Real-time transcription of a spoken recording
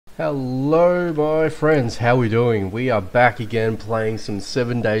Hello my friends, how we doing? We are back again playing some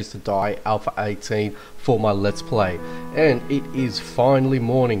 7 Days to Die Alpha 18 for my Let's Play. And it is finally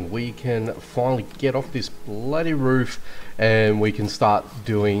morning. We can finally get off this bloody roof and we can start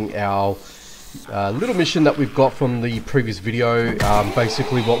doing our little mission that we've got from the previous video.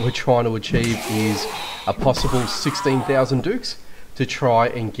 Basically what we're trying to achieve is a possible 16,000 dukes to try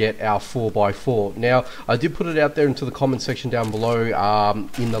and get our 4x4. Now, I did put it out there into the comment section down below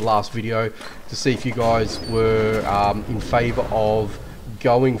in the last video to see if you guys were in favor of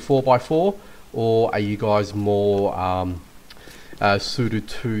going 4x4, or are you guys more suited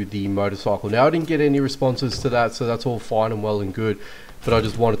to the motorcycle. Now, I didn't get any responses to that, so that's all fine and well and good, but I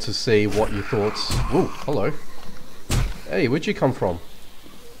just wanted to see what your thoughts. Oh, hello. Hey, where'd you come from?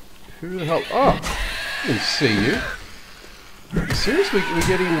 Who the hell? Oh, I didn't see you. Seriously, we're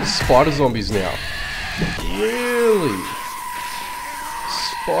getting spider zombies now. Really?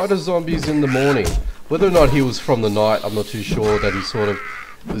 Spider zombies in the morning. Whether or not he was from the night, I'm not too sure. That he sort of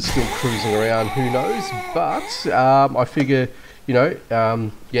was still cruising around, who knows. But I figure, you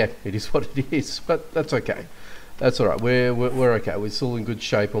know, yeah, it is what it is. But that's okay. That's alright. We're okay. We're still in good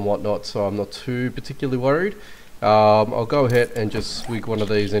shape and whatnot, so I'm not too particularly worried. I'll go ahead and just swig one of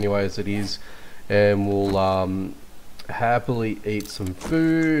these anyway as it is, and we'll happily eat some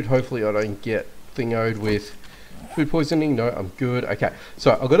food. Hopefully I don't get thingoed with food poisoning. No, I'm good. Okay,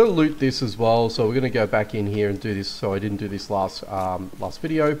 so I've got to loot this as well, so we're going to go back in here and do this. So I didn't do this last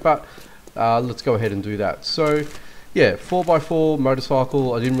video, but let's go ahead and do that. So yeah, 4x4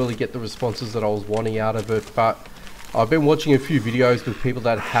 motorcycle. I didn't really get the responses that I was wanting out of it, but I've been watching a few videos with people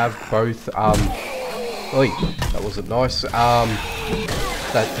that have both oy, that wasn't nice,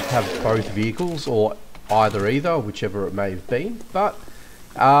 that have both vehicles, or either, whichever it may have been. But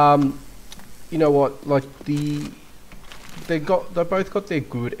you know what, like they both got their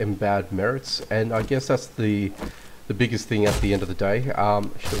good and bad merits, and I guess that's the biggest thing at the end of the day.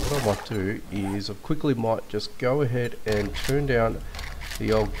 Actually, what I might do is I quickly might just go ahead and turn down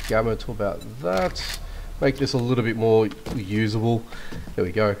the old gamma to about that, make this a little bit more usable. There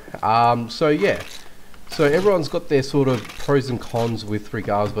we go. So yeah, so everyone's got their sort of pros and cons with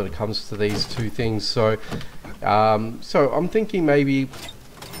regards when it comes to these two things. So, so I'm thinking maybe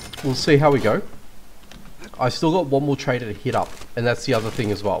we'll see how we go. I still got one more trader to hit up, and that's the other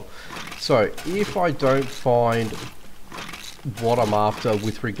thing as well. So if I don't find what I'm after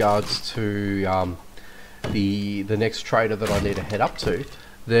with regards to the next trader that I need to head up to,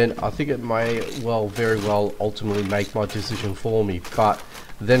 then I think it may very well ultimately make my decision for me. But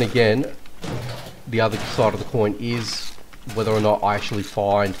then again, the other side of the coin is whether or not I actually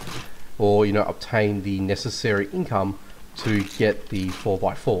find or, you know, obtain the necessary income to get the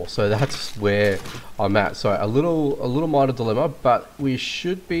 4x4. So that's where I'm at. So a little minor dilemma, but we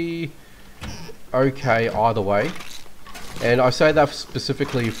should be okay either way. And I say that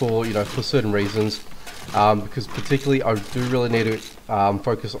specifically for, you know, for certain reasons, because particularly I do really need to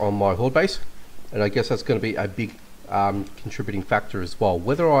focus on my horde base, and I guess that's going to be a big contributing factor as well.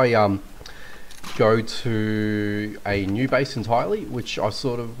 Whether I go to a new base entirely, which I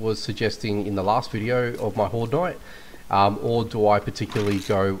sort of was suggesting in the last video of my horde night, or do I particularly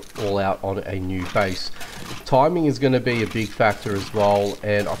go all out on a new base? Timing is going to be a big factor as well,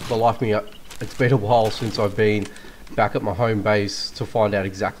 and for the life of me, it's been a while since I've been back at my home base to find out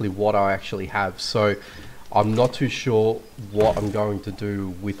exactly what I actually have. So I'm not too sure what I'm going to do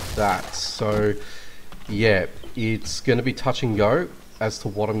with that. So yeah, it's going to be touch and go as to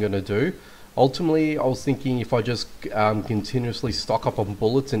what I'm going to do. Ultimately, I was thinking if I just continuously stock up on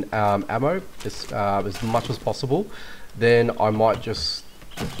bullets and ammo as much as possible, then I might just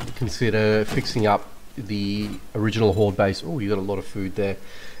consider fixing up the original horde base. Oh, you got a lot of food there.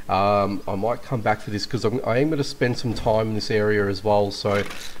 I might come back for this because I am going to spend some time in this area as well, so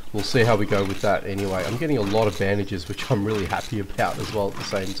we'll see how we go with that anyway. I'm getting a lot of bandages, which I'm really happy about as well at the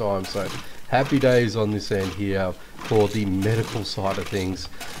same time, so happy days on this end here for the medical side of things.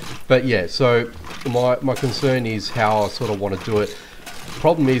 But yeah, so my concern is how I sort of want to do it.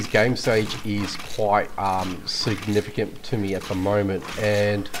 Problem is, game stage is quite significant to me at the moment,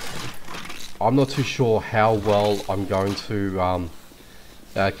 and I'm not too sure how well I'm going to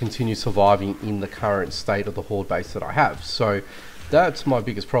continue surviving in the current state of the horde base that I have. So that's my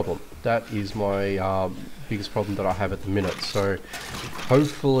biggest problem. That is my biggest problem that I have at the minute. So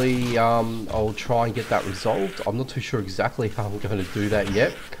hopefully I'll try and get that resolved. I'm not too sure exactly how I'm going to do that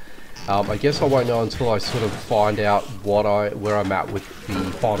yet. I guess I won't know until I sort of find out where I'm at with the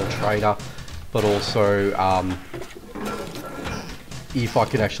final trader, but also if I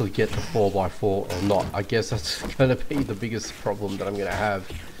can actually get the 4x4 or not. I guess that's going to be the biggest problem that I'm going to have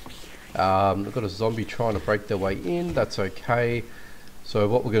I've got a zombie trying to break their way in. That's okay. So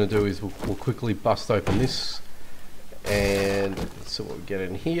what we're going to do is we'll quickly bust open this, and let's see what we get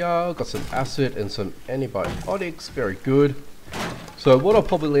in here. Got some acid and some antibiotics. Very good. So what I'll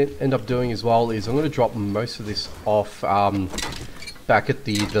probably end up doing as well is I'm going to drop most of this off back at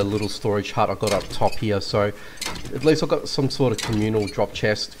the little storage hut I got up top here. So at least I've got some sort of communal drop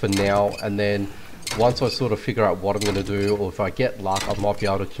chest for now, and then once I sort of figure out what I'm going to do, or if I get luck, I might be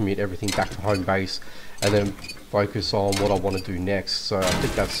able to commute everything back to home base and then focus on what I want to do next. So I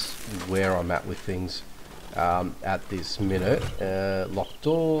think that's where I'm at with things at this minute. Locked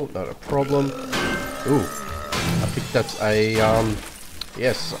door, not a problem. Ooh, I think that's a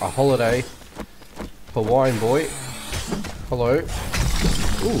yes, a holiday. Hawaiian boy. Hello.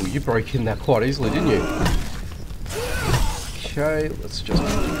 Ooh, you broke in that quite easily, didn't you? Okay, let's just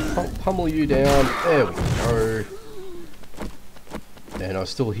pummel you down. There we go. And I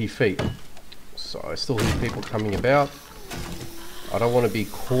still hear feet. So I still hear people coming about. I don't want to be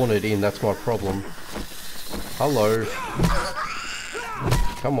cornered in, that's my problem. Hello.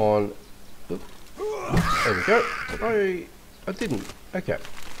 Come on. Oop. There we go. I didn't. Okay.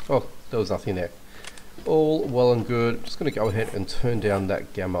 Oh, there was nothing there. All well and good. I'm just going to go ahead and turn down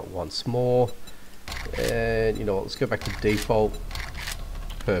that gamma once more. And you know what, let's go back to default.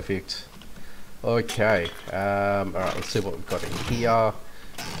 Perfect. Okay. Alright, let's see what we've got in here. A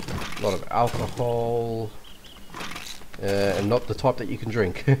lot of alcohol. And not the type that you can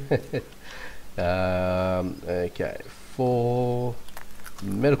drink. Okay. For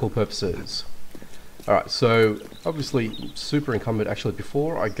medical purposes. Alright, so obviously super encumbered. Actually,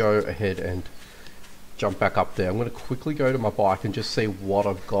 before I go ahead and jump back up there, I'm going to quickly go to my bike and just see what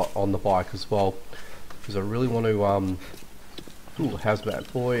I've got on the bike as well, because I really want to ooh, how's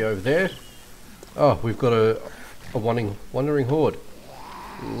that boy over there? Oh, we've got a wandering horde.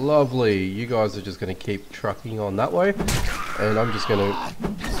 Lovely. You guys are just going to keep trucking on that way, and I'm just going to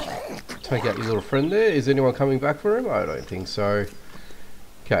take out your little friend there. Is anyone coming back for him? I don't think so.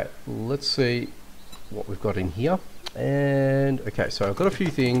 Okay, let's see what we've got in here. And okay, so I've got a few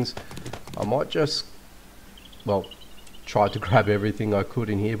things. I might just, well, try to grab everything I could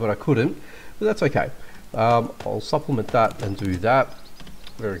in here, but I couldn't, but that's okay. I'll supplement that and do that.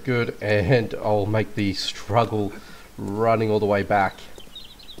 Very good. And I'll make the struggle running all the way back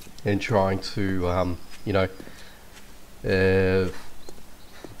and trying to you know,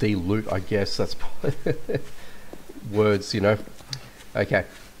 de-loot, I guess that's words, you know. Okay,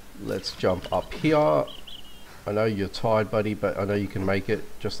 let's jump up here. I know you're tired, buddy, but I know you can make it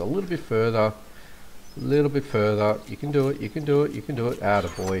just a little bit further. A little bit further. You can do it, you can do it, you can do it.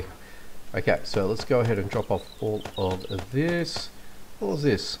 Attaboy. Okay, so let's go ahead and drop off all of this. What was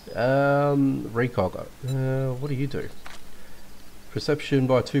this? Recog. What do you do? Perception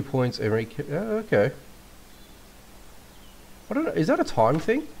by 2 points and okay. I don't know, is that a time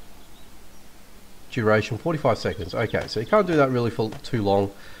thing? Duration 45 seconds. Okay, so you can't do that really for too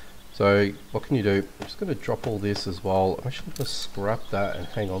long. So what can you do? I'm just going to drop all this as well. I'm actually going to scrap that and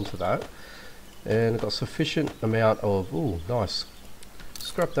hang on to that. And I've got sufficient amount of, ooh, nice.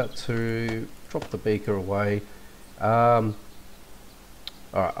 Scrap that too. Drop the beaker away. Alright,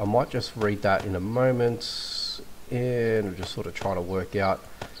 I might just read that in a moment. And I'm just sort of trying to work out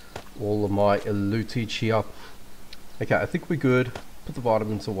all of my lootage here. Okay, I think we're good. Put the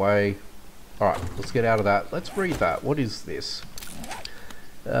vitamins away. Alright, let's get out of that. Let's read that. What is this?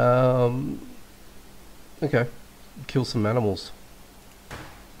 Okay. Kill some animals.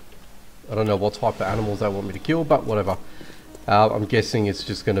 I don't know what type of animals they want me to kill, but whatever. I'm guessing it's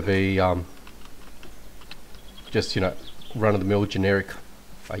just going to be just, you know, run-of-the-mill generic,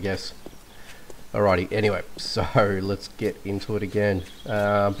 I guess. Alrighty, anyway, so let's get into it again.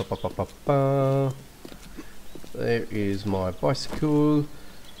 There is my bicycle.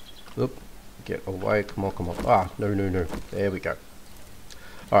 Oop, get away, come on, come on. Ah, no, no, no. There we go.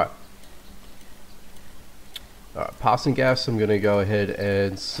 Alright. Alright, passing gas, I'm going to go ahead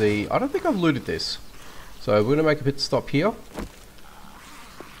and see. I don't think I've looted this. So we're going to make a pit stop here.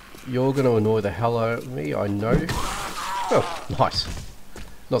 You're going to annoy the hell out of me, I know. Oh, nice.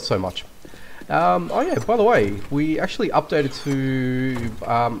 Not so much. Oh yeah, by the way, we actually updated to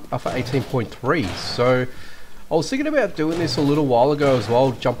Alpha 18.3. So I was thinking about doing this a little while ago as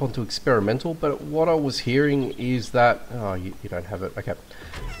well, jump onto experimental, but what I was hearing is that, oh, you don't have it, okay.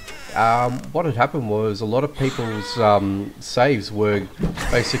 What had happened was a lot of people's saves were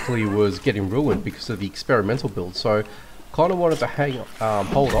basically was getting ruined because of the experimental build. So kind of wanted to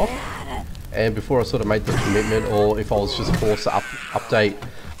hold off, and before I sort of made the commitment, or if I was just forced to update,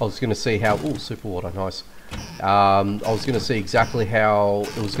 I was going to see how, oh, super water, nice. I was going to see exactly how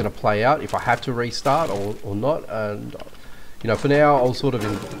it was going to play out, if I had to restart or not. And you know, for now, I was sort of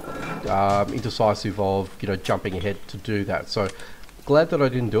indecisive of, you know, jumping ahead to do that. So glad that I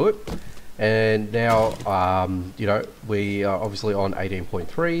didn't do it. And now, you know, we are obviously on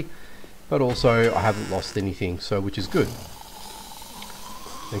 18.3, but also I haven't lost anything, so which is good.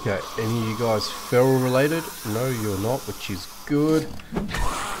 Okay, any of you guys feral related? No, you're not, which is good.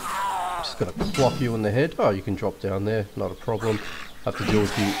 Just gonna clock you in the head. Oh, you can drop down there, not a problem. Have to deal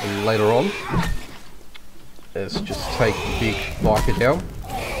with you later on. Let's just take the big biker down.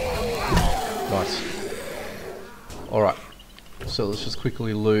 Nice. Alright, so let's just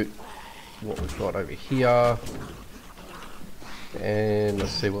quickly loot what we've got over here. And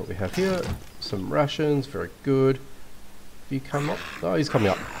let's see what we have here. Some rations, very good. Have you come up? Oh, he's coming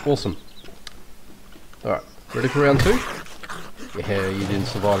up. Awesome. Alright, ready for round 2? Yeah, you didn't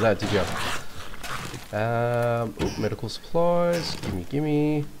survive that, did you? Oh, medical supplies. Gimme,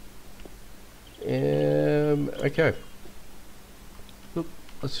 gimme. Okay. Oop,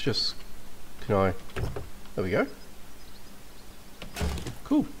 let's just... Can I... There we go.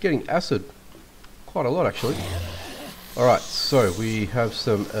 Cool, getting acid. Quite a lot, actually. Alright, so we have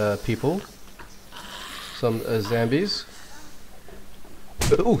some people. Some zombies.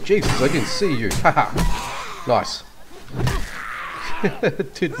 Oh, Jesus, I didn't see you. Haha. Nice.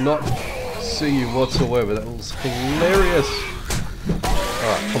 Did not see you whatsoever. That was hilarious.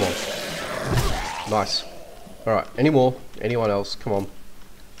 Alright, come on. Nice. Alright, any more? Anyone else? Come on.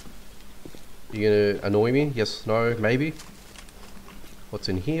 You gonna annoy me? Yes, no, maybe? What's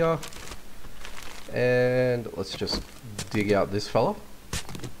in here? And let's just dig out this fella.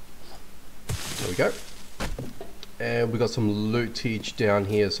 There we go. And we got some lootage down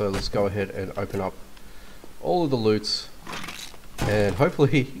here, so let's go ahead and open up all of the loots. And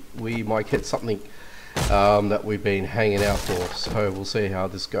hopefully we might get something that we've been hanging out for. So we'll see how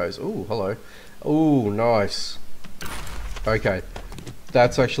this goes. Oh, hello. Oh, nice. Okay.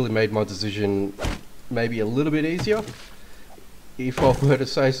 That's actually made my decision maybe a little bit easier, if I were to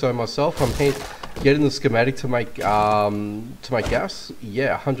say so myself. I'm here getting the schematic to make gas.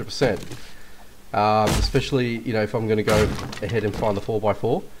 Yeah, 100%. Especially, you know, if I'm going to go ahead and find the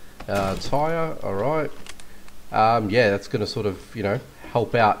 4x4 tire. All right. Yeah, that's going to sort of, you know,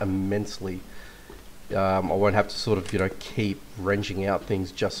 help out immensely. I won't have to sort of, you know, keep wrenching out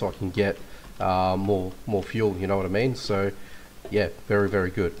things just so I can get more fuel. You know what I mean? So, yeah, very, very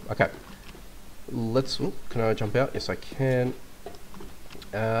good. Okay. Let's. Oh, can I jump out? Yes, I can.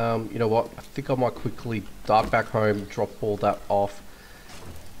 You know what? I think I might quickly dart back home, drop all that off.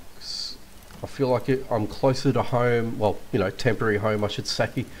 I feel like I'm closer to home. Well, you know, temporary home, I should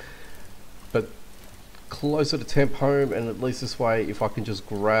say. But closer to temp home, and at least this way, if I can just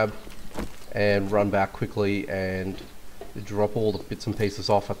grab and run back quickly and drop all the bits and pieces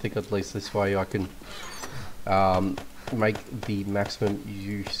off, I think at least this way I can make the maximum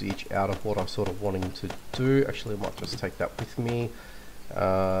usage out of what I'm sort of wanting to do. Actually, I might just take that with me.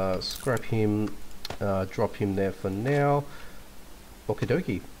 Scrap him, drop him there for now. Okie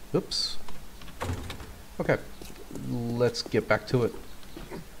dokie. Oops. Okay, let's get back to it.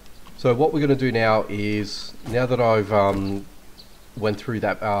 So what we're going to do now is, now that I've went through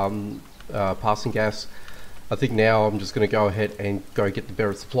that passing gas, I think now I'm just going to go ahead and go get the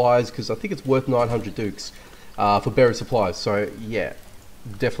buried supplies, because I think it's worth 900 dukes for buried supplies. So yeah,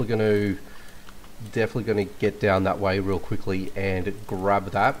 definitely going to get down that way real quickly and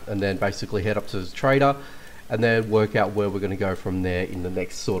grab that, and then basically head up to the trader and then work out where we're going to go from there in the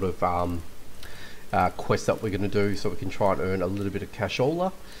next sort of quest that we're going to do, so we can try and earn a little bit of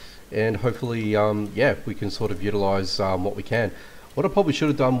cashola, and hopefully yeah, we can sort of utilize what we can. What I probably should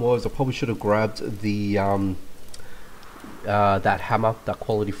have done was I probably should have grabbed the that hammer, that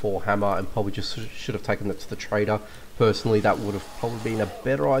quality 4 hammer, and probably just should have taken it to the trader. Personally, that would have probably been a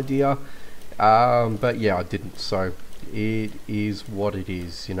better idea. But yeah, I didn't, so it is what it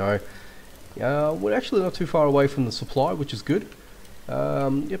is, you know. We're actually not too far away from the supply, which is good.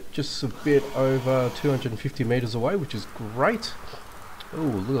 Yep, just a bit over 250 meters away, which is great. Oh,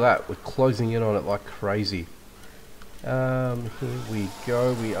 look at that, we're closing in on it like crazy. Here we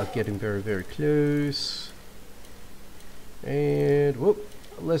go, we are getting very, very close. And, whoop,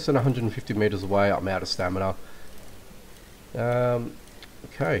 less than 150 meters away, I'm out of stamina.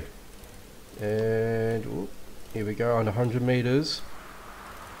 Okay. And whoop, here we go, under 100 meters.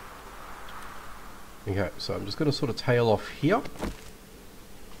 Okay, so I'm just going to sort of tail off here.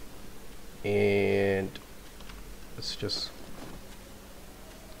 And let's just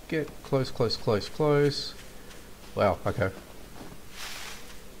get close, close, close, close. Wow, okay.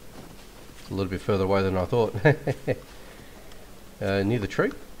 a little bit further away than I thought. Near the tree?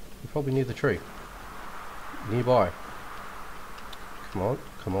 You're probably near the tree. Nearby. Come on,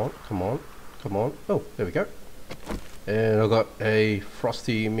 come on, come on, come on. Oh, there we go. And I've got a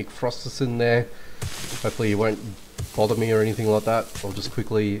Frosty McFrosterson there. Hopefully he won't bother me or anything like that. I'll just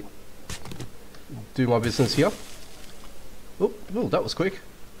quickly do my business here. Oh, that was quick.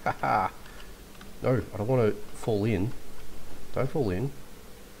 Haha. No, I don't want to fall in. Don't fall in.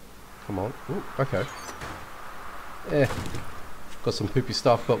 Come on. Ooh, okay. Got some poopy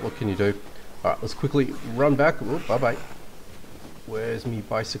stuff, but what can you do? Alright, let's quickly run back. Ooh, bye-bye. Where's me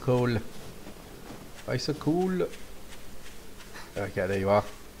bicycle? Bicycle. Okay, there you are.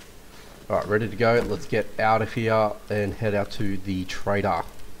 Alright, ready to go. Let's get out of here and head out to the trader.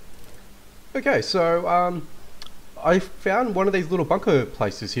 Okay, so I found one of these little bunker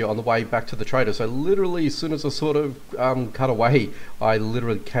places here on the way back to the trader. So literally as soon as I sort of cut away, I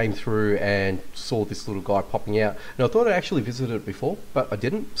literally came through and saw this little guy popping out. And I thought I actually visited it before, but I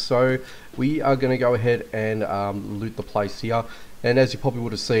didn't. So we are going to go ahead and loot the place here. And as you probably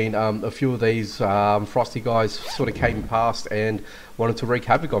would have seen, a few of these frosty guys sort of came past and wanted to wreak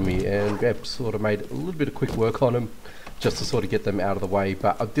havoc on me. And yeah, sort of made a little bit of quick work on them, just to sort of get them out of the way.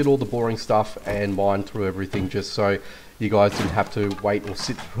 But I did all the boring stuff and mined through everything just so you guys didn't have to wait or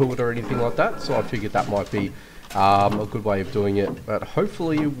sit through it or anything like that. So I figured that might be a good way of doing it. But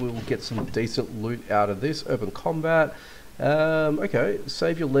hopefully we'll get some decent loot out of this. Urban combat. Okay,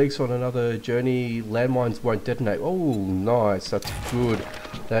 save your legs on another journey. Landmines won't detonate. Oh, nice. That's good.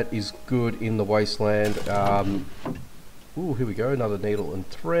 That is good in the wasteland. Ooh, here we go. Another needle and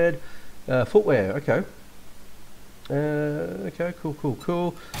thread. Footwear. Okay. Okay,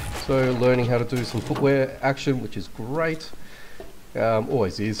 cool. So learning how to do some footwear action, which is great.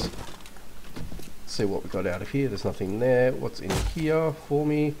 Always is. Let's see what we got out of here. There's nothing there. What's in here for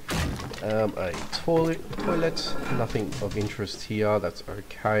me? A toilet. Nothing of interest here. That's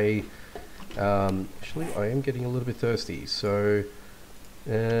okay. Actually, I am getting a little bit thirsty, so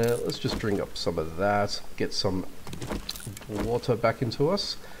let's just drink up some of that. Get some water back into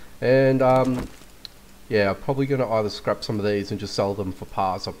us, and yeah, I'm probably going to either scrap some of these and just sell them for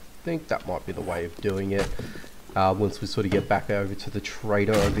parts. I think that might be the way of doing it once we sort of get back over to the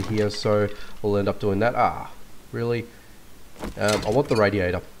trader over here. So we'll end up doing that. Ah, really? I want the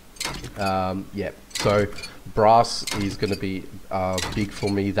radiator. Yeah, so brass is going to be big for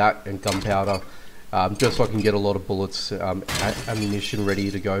me, that and gunpowder. Just so I can get a lot of bullets, ammunition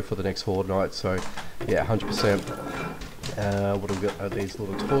ready to go for the next horde night. So yeah, 100%. What have we got? These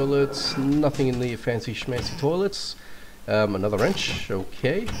little toilets. Nothing in the fancy schmancy toilets. Another wrench.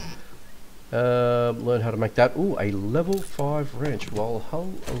 Okay. Learn how to make that. Ooh, a level 5 wrench. Well,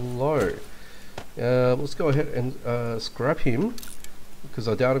 hello. Let's go ahead and scrap him, because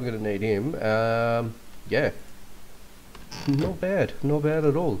I doubt I'm going to need him. Yeah. Not bad. Not bad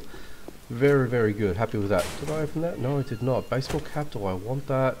at all. Very, very good. Happy with that. Did I open that? No, I did not. Baseball cap. Do I want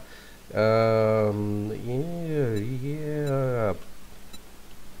that? Yeah.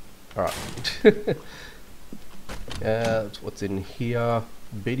 Alright. What's in here?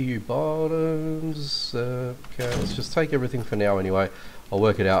 BDU bottoms. Okay, let's just take everything for now anyway. I'll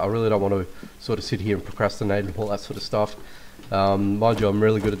work it out. I really don't want to sort of sit here and procrastinate and all that sort of stuff. Mind you, I'm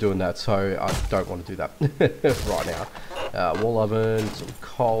really good at doing that, so I don't want to do that right now. Wall oven, some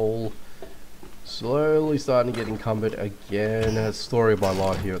coal. Slowly starting to get encumbered again. Story of my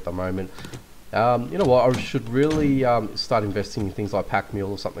life here at the moment. You know what, I should really start investing in things like pack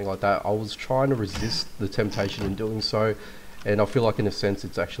mule or something like that. I was trying to resist the temptation in doing so, and I feel like in a sense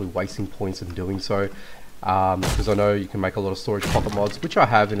it's actually wasting points in doing so, because I know you can make a lot of storage pocket mods, which I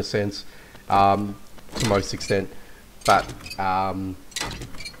have in a sense, to most extent, but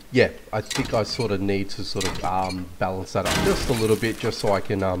yeah, I think I sort of need to sort of balance that up just a little bit, just so I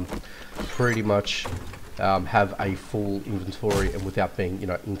can pretty much have a full inventory and without being, you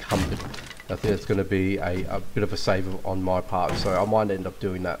know, encumbered. I think it's going to be a bit of a saver on my part, so I might end up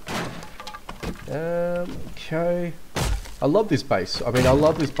doing that. Okay. I love this base. I mean, I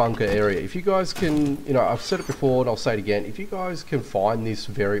love this bunker area. If you guys can, you know, I've said it before and I'll say it again, if you guys can find this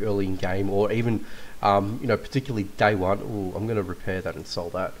very early in game, or even, you know, particularly day one. Ooh, I'm going to repair that and sell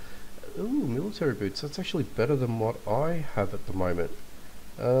that. Ooh, military boots. That's actually better than what I have at the moment.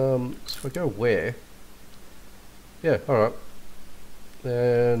 So if I go where? Yeah, alright.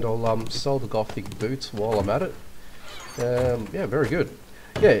 And I'll sell the gothic boots while I'm at it. Yeah, very good.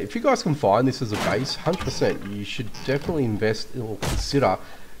 Yeah, if you guys can find this as a base, 100%, you should definitely invest or consider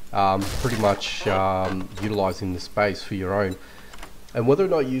pretty much utilising the space for your own. And whether or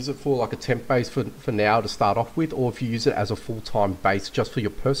not you use it for like a temp base for now to start off with, or if you use it as a full-time base just for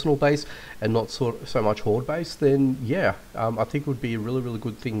your personal base and not so much horde base, then yeah, I think it would be a really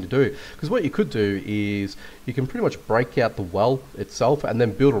good thing to do. Because what you could do is you can pretty much break out the well itself and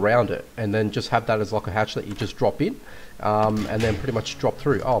then build around it, and then just have that as like a hatch that you just drop in, and then pretty much drop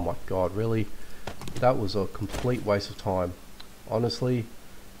through. Oh my god, really? That was a complete waste of time, honestly.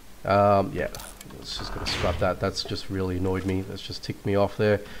 Yeah, it's just gonna scrap that. That's just really annoyed me. That's just ticked me off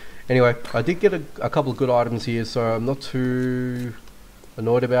there. Anyway, I did get a couple of good items here, so I'm not too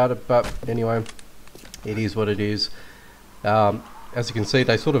annoyed about it. But anyway, it is what it is. As you can see,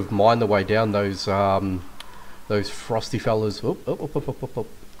 they sort of mine the way down those frosty fellas.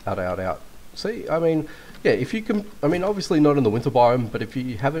 Out. See, I mean, yeah, if you can, I mean, obviously not in the winter biome, but if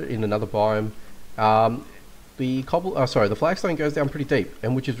you have it in another biome, the flagstone goes down pretty deep,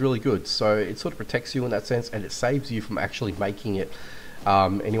 and which is really good. So it sort of protects you in that sense, and it saves you from actually making it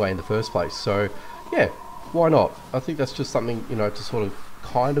anyway in the first place. So yeah, why not? I think that's just something, you know, to sort of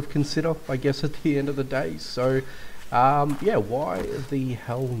kind of consider, I guess, at the end of the day. So yeah, why the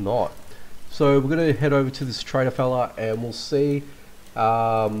hell not? So we're gonna head over to this trader fella, and we'll see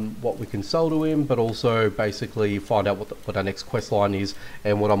what we can sell to him, but also basically find out what our next quest line is.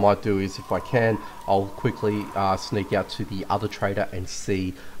 And what I might do is, if I can, I'll quickly sneak out to the other trader and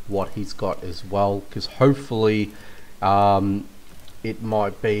see what he's got as well, because hopefully it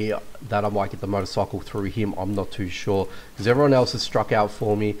might be that I might get the motorcycle through him. I'm not too sure, because everyone else has struck out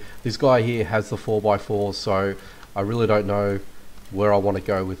for me. This guy here has the 4x4, so I really don't know where I want to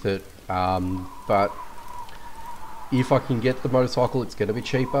go with it, but if I can get the motorcycle, it's going to be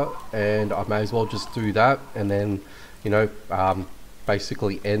cheaper, and I may as well just do that, and then, you know,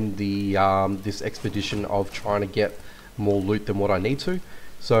 basically end the this expedition of trying to get more loot than what I need to.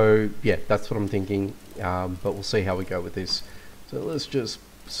 So yeah, that's what I'm thinking, but we'll see how we go with this. So let's just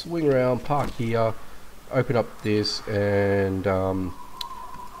swing around, park here, open up this, and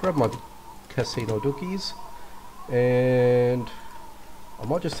grab my casino dookies, and I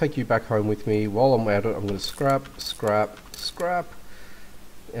might just take you back home with me. While I'm at it, I'm going to scrap.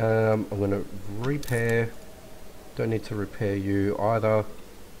 I'm going to repair. Don't need to repair you either.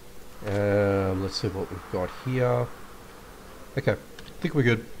 Let's see what we've got here. Okay, I think we're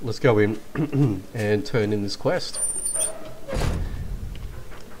good. Let's go in and turn in this quest.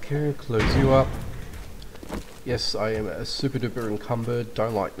 Okay, close you up. Yes, I am a super duper encumbered.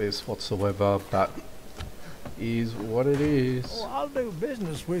 Don't like this whatsoever, but is what it is. Oh, I'll do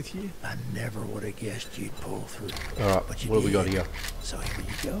business with you. I never would have guessed you'd pull through. Alright, what have we got here? So here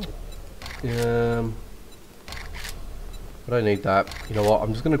you go. I don't need that. You know what,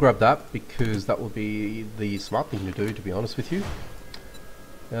 I'm just going to grab that, because that will be the smart thing to do, to be honest with you.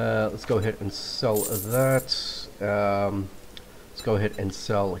 Let's go ahead and sell that. Let's go ahead and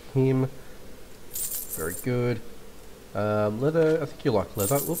sell him. Very good. Leather, I think you like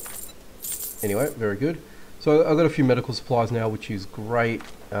leather. Whoop. Anyway, very good. So I've got a few medical supplies now, which is great.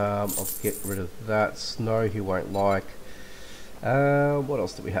 I'll get rid of that. Snow he won't like. What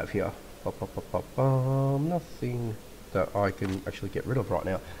else do we have here? Nothing that I can actually get rid of right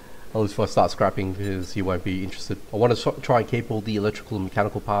now. At least if I start scrapping, because he won't be interested. I want to try and keep all the electrical and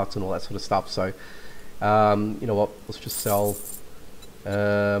mechanical parts and all that sort of stuff. So, you know what? Let's just sell.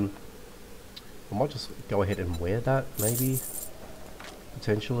 I might just go ahead and wear that, maybe.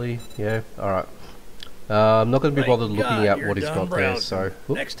 Potentially. Yeah, alright. I'm not going to be bothered looking at what he's got there, so...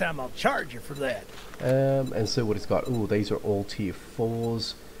 Whoop. Next time I'll charge you for that. And see what he's got. Ooh, these are all tier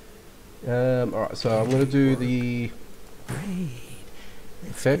 4s. Alright, so I'm going to do the...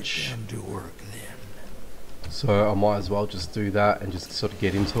 fetch. To work then. So I might as well just do that and just sort of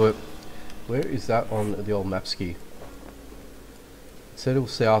get into it. Where is that on the old map ski? It said it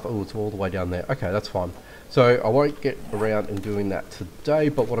was south. Oh, it's all the way down there. Okay, that's fine. So I won't get around and doing that today,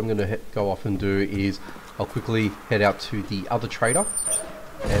 but what I'm going to go off and do is I'll quickly head out to the other trader,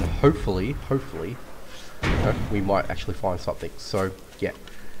 and hopefully, we might actually find something. So yeah,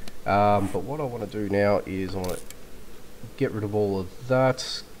 but what I want to do now is I want to get rid of all of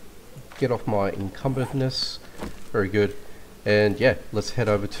that, get off my encumberness. Very good. And yeah, let's head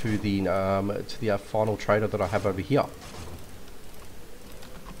over to the final trader that I have over here.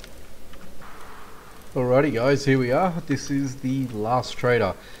 Alrighty guys, here we are. This is the last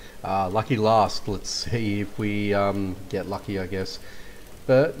trader. Lucky last. Let's see if we get lucky, I guess.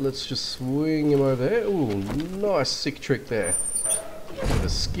 But let's just swing him over there. Ooh, nice sick trick there. Bit of a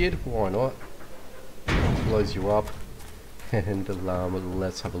skid, why not? Blows you up. And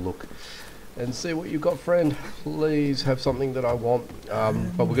let's have a look and see what you got, friend. Please have something that I want.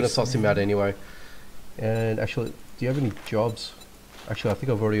 But we're going to suss him out anyway. And actually, do you have any jobs? Actually, I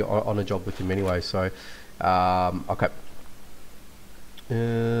think I've already on a job with him anyway, so okay.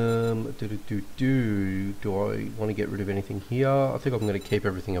 Do I want to get rid of anything here? I think I'm going to keep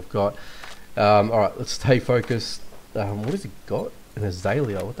everything I've got. Alright, let's stay focused. What has he got? An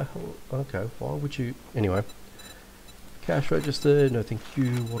azalea, what the hell? Okay, why would you... Anyway. Cash register, no thank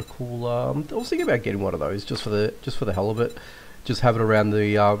you, water cooler. I was thinking about getting one of those, just for the hell of it. Just have it around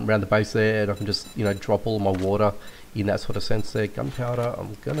the base there, and I can just, you know, drop all my water in that sort of sense there. Gunpowder,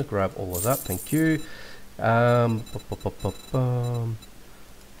 I'm going to grab all of that, thank you.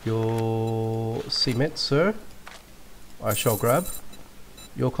 Your cement, sir, I shall grab.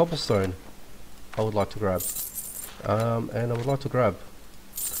 Your cobblestone, I would like to grab. And I would like to grab,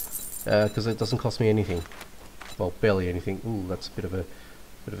 because it doesn't cost me anything. Well, barely anything. Ooh, that's a bit of a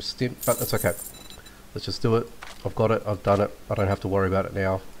stint, but that's okay. Let's just do it. I've got it, I've done it, I don't have to worry about it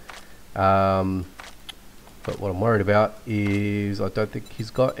now. But what I'm worried about is I don't think he's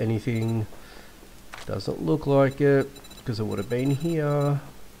got anything. Doesn't look like it, because it would have been here.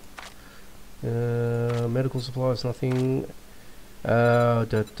 Medical supplies, nothing.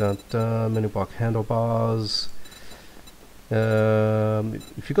 Menu block handlebars.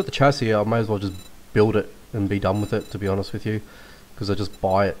 If you've got the chassis, I may as well just build it and be done with it, to be honest with you, because I just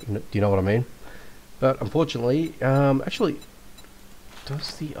buy it. Do you know what I mean? But unfortunately, actually,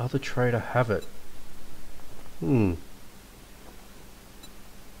 does the other trader have it? I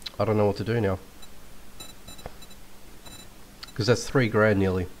don't know what to do now, because that's $3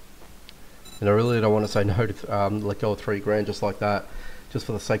 nearly, and I really don't want to say no to let go of $3 just like that, just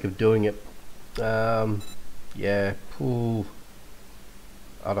for the sake of doing it. Yeah, ooh,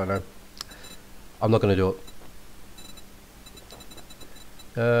 I don't know. I'm not going to do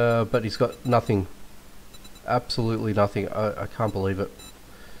it. But he's got nothing. Absolutely nothing. I can't believe it.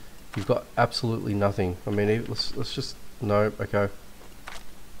 You've got absolutely nothing. I mean, let's just... No, okay.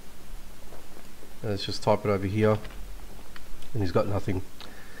 Let's just type it over here. And he's got nothing.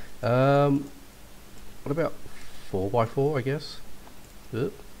 What about 4x4, I guess?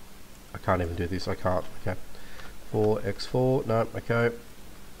 Oop. I can't even do this. I can't. Okay. 4x4. No, okay.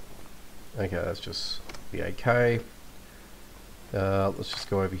 Okay, that's just the AK. Let's just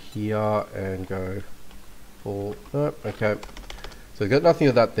go over here and go for... No, okay. So we've got nothing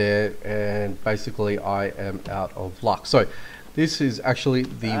of that there, and basically I am out of luck. So this is actually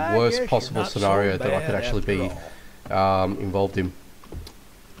the worst possible scenario that I could actually be involved in.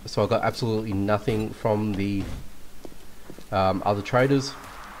 So I got absolutely nothing from the other traders,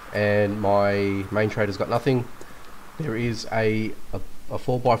 and my main trader's got nothing. There is a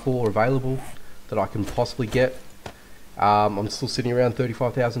 4x4 available that I can possibly get. I'm still sitting around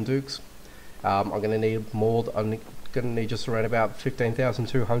 35,000 dukes. I'm going to need more. I'm going to need just around about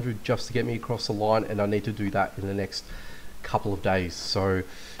 15,200 just to get me across the line, and I need to do that in the next couple of days. So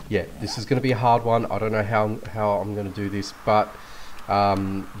yeah, this is going to be a hard one. I don't know how I'm going to do this, but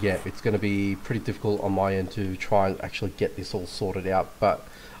yeah, it's going to be pretty difficult on my end to try and actually get this all sorted out, but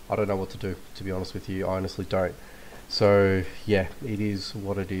I don't know what to do, to be honest with you. I honestly don't. So yeah, it is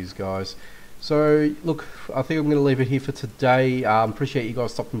what it is, guys. So look, I think I'm going to leave it here for today. Appreciate you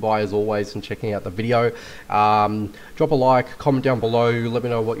guys stopping by as always and checking out the video. Drop a like, comment down below, let me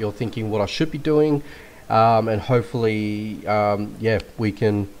know what you're thinking, what I should be doing, and hopefully yeah, we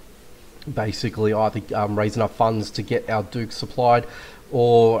can basically either raise enough funds to get our Duke supplied,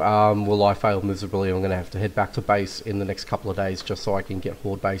 or will I fail miserably? I'm going to have to head back to base in the next couple of days just so I can get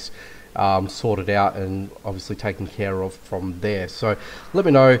Horde base sorted out and obviously taken care of from there. So let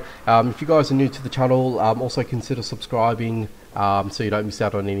me know. If you guys are new to the channel, also consider subscribing so you don't miss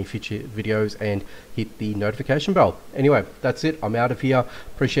out on any future videos, and hit the notification bell. Anyway, that's it. I'm out of here.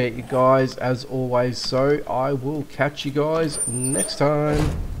 Appreciate you guys as always, so I will catch you guys next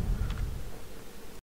time.